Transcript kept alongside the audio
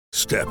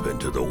Step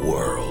into the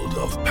world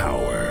of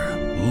power,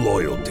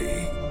 loyalty,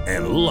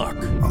 and luck.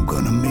 I'm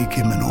gonna make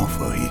him an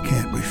offer he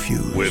can't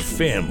refuse. With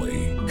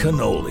family,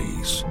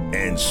 cannolis,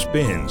 and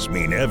spins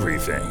mean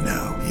everything.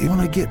 Now, you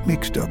wanna get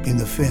mixed up in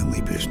the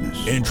family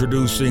business.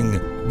 Introducing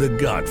The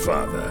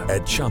Godfather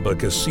at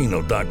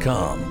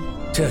ChumbaCasino.com.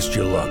 Test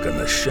your luck in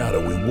the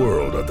shadowy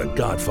world of The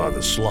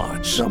Godfather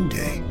slot.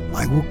 Someday,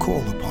 I will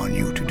call upon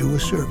you to do a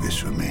service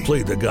for me.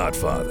 Play The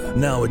Godfather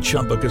now at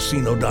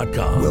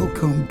ChumbaCasino.com.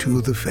 Welcome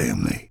to the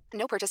family.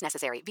 No purchase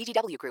necessary.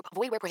 VGW Group.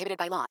 Void where prohibited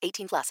by law.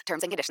 18 plus.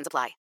 Terms and conditions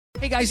apply.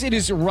 Hey guys, it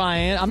is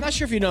Ryan. I'm not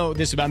sure if you know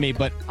this about me,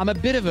 but I'm a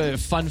bit of a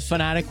fun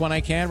fanatic when I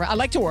can. I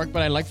like to work,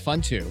 but I like fun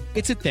too.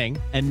 It's a thing.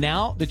 And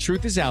now the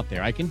truth is out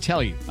there. I can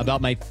tell you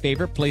about my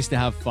favorite place to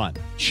have fun.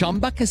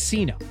 Chumba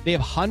Casino. They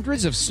have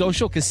hundreds of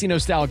social casino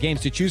style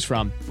games to choose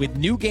from with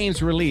new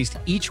games released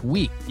each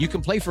week. You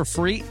can play for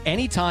free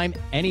anytime,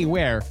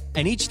 anywhere.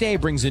 And each day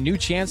brings a new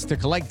chance to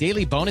collect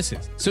daily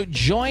bonuses. So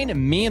join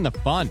me in the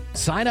fun.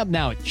 Sign up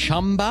now at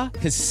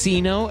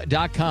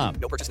ChumbaCasino.com.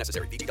 No purchase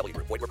necessary. VGW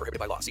Group. Void where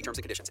prohibited by law. See terms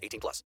and conditions. 18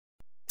 plus.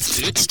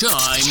 It's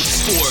time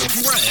for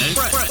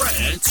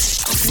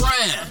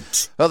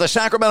Rant. Well, the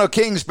Sacramento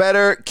Kings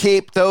better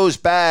keep those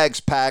bags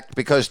packed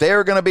because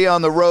they're going to be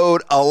on the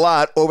road a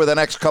lot over the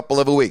next couple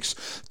of weeks.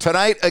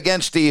 Tonight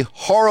against the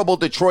horrible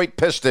Detroit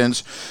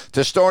Pistons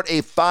to start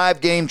a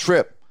 5-game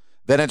trip.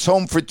 Then it's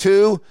home for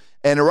 2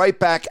 and right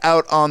back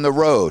out on the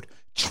road.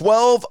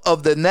 12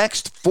 of the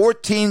next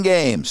 14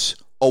 games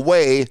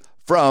away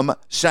from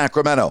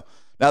Sacramento.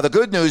 Now, the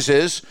good news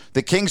is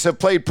the Kings have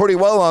played pretty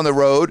well on the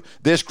road.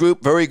 This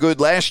group, very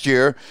good last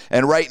year.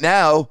 And right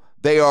now,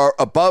 they are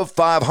above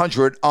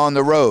 500 on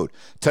the road.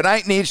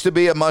 Tonight needs to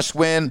be a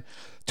must-win.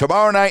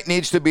 Tomorrow night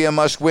needs to be a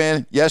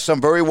must-win. Yes, I'm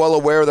very well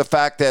aware of the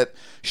fact that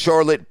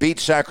Charlotte beat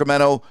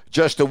Sacramento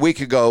just a week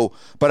ago.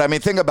 But, I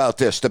mean, think about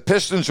this. The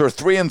Pistons are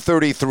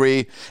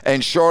 3-33,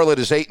 and Charlotte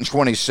is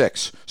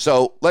 8-26.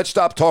 So let's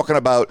stop talking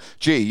about,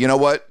 gee, you know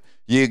what?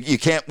 You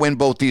can't win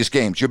both these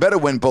games. You better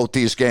win both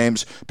these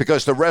games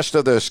because the rest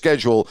of the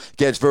schedule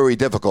gets very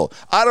difficult.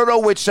 I don't know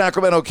which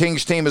Sacramento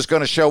Kings team is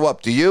going to show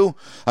up. Do you?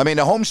 I mean,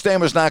 the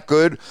homestand was not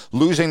good,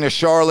 losing to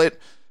Charlotte.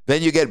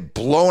 Then you get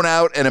blown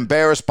out and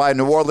embarrassed by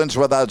New Orleans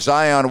without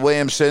Zion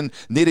Williamson.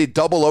 Needed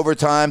double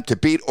overtime to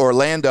beat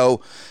Orlando.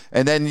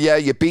 And then, yeah,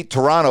 you beat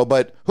Toronto.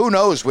 But who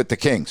knows with the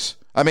Kings?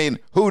 I mean,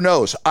 who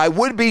knows? I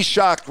would be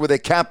shocked with a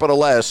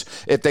capital S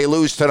if they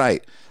lose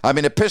tonight. I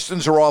mean, the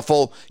Pistons are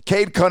awful.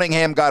 Cade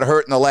Cunningham got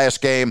hurt in the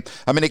last game.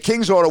 I mean, the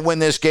Kings ought to win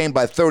this game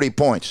by 30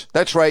 points.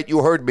 That's right.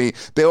 You heard me.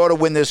 They ought to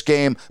win this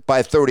game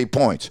by 30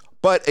 points.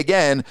 But,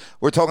 again,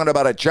 we're talking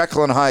about a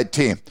Jekyll and Hyde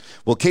team.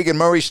 Will Keegan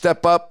Murray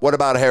step up? What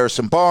about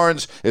Harrison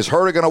Barnes? Is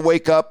Herter going to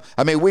wake up?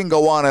 I mean, we can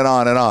go on and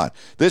on and on.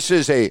 This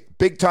is a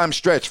big-time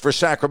stretch for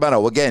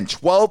Sacramento. Again,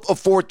 12 of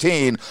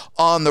 14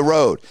 on the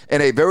road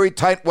in a very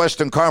tight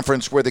Western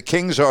Conference where the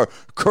Kings are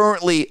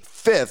currently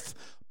 5th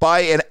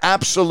by an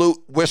absolute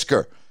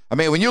whisker. I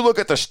mean, when you look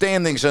at the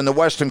standings in the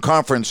Western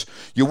Conference,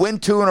 you win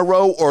 2 in a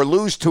row or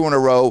lose 2 in a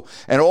row,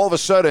 and all of a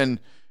sudden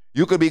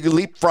you could be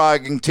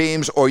leapfrogging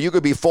teams or you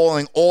could be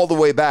falling all the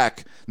way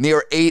back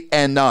near 8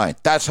 and 9.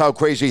 That's how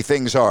crazy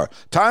things are.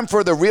 Time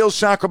for the real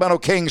Sacramento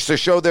Kings to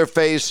show their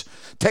face,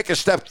 take a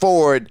step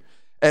forward,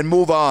 and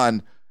move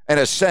on and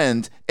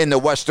ascend in the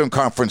Western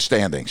Conference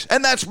standings.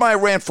 And that's my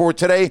rant for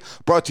today,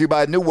 brought to you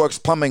by New Works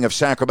Plumbing of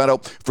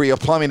Sacramento. For your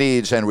plumbing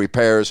needs and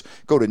repairs,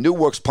 go to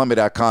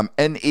newworksplumbing.com,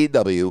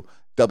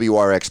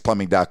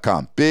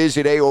 NEWWRXplumbing.com.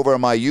 Busy day over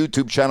on my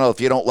YouTube channel. If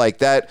you don't like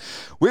that,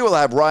 we will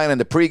have Ryan in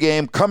the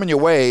pregame coming your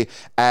way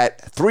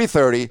at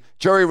 3:30.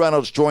 Jerry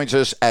Reynolds joins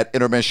us at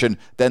intermission,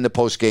 then the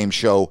postgame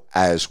show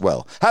as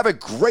well. Have a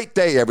great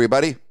day,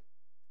 everybody.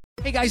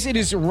 Hey guys, it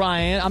is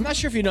Ryan. I'm not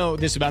sure if you know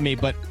this about me,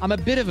 but I'm a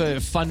bit of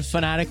a fun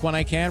fanatic when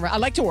I can. I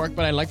like to work,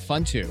 but I like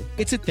fun too.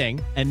 It's a thing.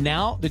 And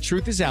now the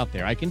truth is out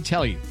there. I can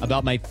tell you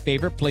about my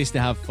favorite place to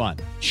have fun.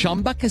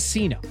 Chumba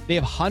Casino. They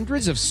have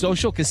hundreds of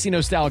social casino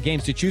style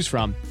games to choose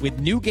from with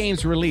new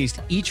games released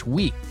each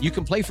week. You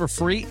can play for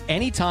free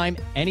anytime,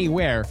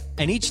 anywhere.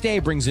 And each day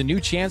brings a new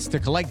chance to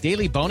collect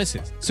daily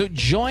bonuses. So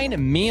join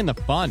me in the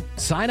fun.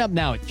 Sign up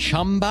now at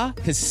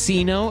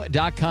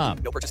ChumbaCasino.com.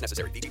 No purchase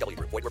necessary. VGW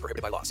Group. Void where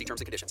prohibited by law. See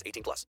terms and conditions.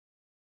 18 plus.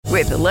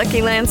 With the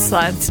Lucky Land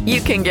Slots, you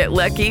can get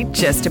lucky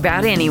just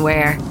about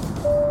anywhere.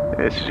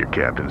 This is your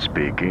captain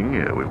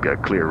speaking. We've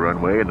got clear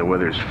runway and the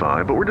weather's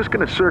fine, but we're just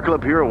going to circle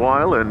up here a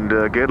while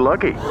and get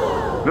lucky.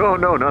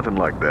 No, nothing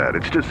like that.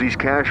 It's just these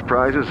cash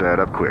prizes add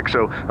up quick.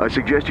 So I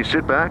suggest you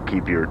sit back,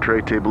 keep your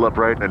tray table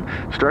upright, and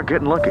start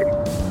getting lucky.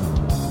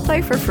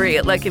 Play for free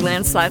at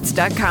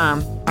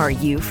LuckyLandSlots.com. Are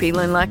you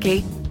feeling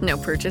lucky? No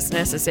purchase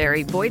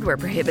necessary. Void where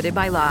prohibited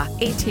by law.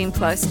 18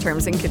 plus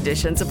terms and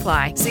conditions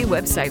apply. See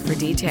website for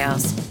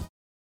details.